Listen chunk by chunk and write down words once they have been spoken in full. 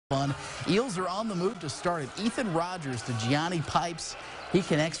Fun. Eels are on the move to start it. Ethan Rogers to Gianni Pipes. He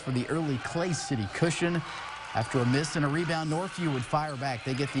connects for the early Clay City cushion. After a miss and a rebound, Northview would fire back.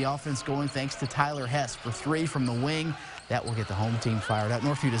 They get the offense going thanks to Tyler Hess for three from the wing. That will get the home team fired up.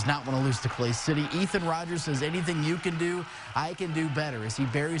 Northview does not want to lose to Clay City. Ethan Rogers says, anything you can do, I can do better, as he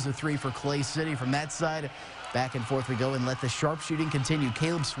buries a three for Clay City. From that side, back and forth we go and let the sharpshooting continue.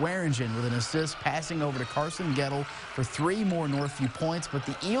 Caleb Swearingen with an assist, passing over to Carson Gettle for three more Northview points. But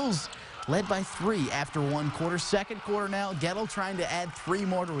the Eels led by three after one quarter. Second quarter now, Gettle trying to add three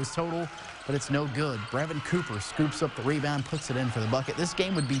more to his total, but it's no good. Brevin Cooper scoops up the rebound, puts it in for the bucket. This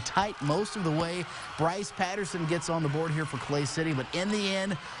game would be tight most of the way. Bryce Patterson gets on the board here for Clay City, but in the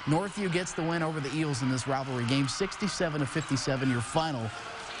end, Northview gets the win over the Eels in this rivalry game, 67-57, your final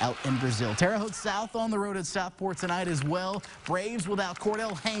out in Brazil. Terre Haute South on the road at Southport tonight as well. Braves without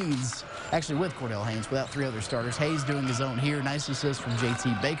Cordell Haynes. Actually, with Cordell Haynes, without three other starters. Hayes doing his own here. Nice assist from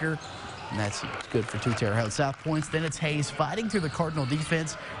J.T. Baker. And that's good for two Terre Haute South points. Then it's Hayes fighting through the Cardinal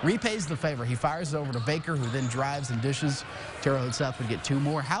defense. Repays the favor. He fires it over to Baker, who then drives and dishes. Terre Haute South would get two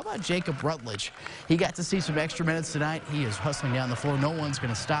more. How about Jacob Rutledge? He got to see some extra minutes tonight. He is hustling down the floor. No one's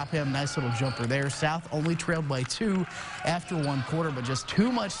going to stop him. Nice little jumper there. South only trailed by two after one quarter, but just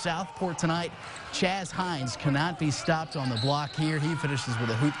too much Southport tonight. Chaz Hines cannot be stopped on the block here. He finishes with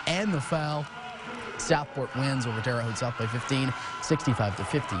a hoop and the foul. Southport wins over Terre Haute South by 15,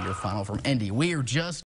 65-50, your final from Indy. We are just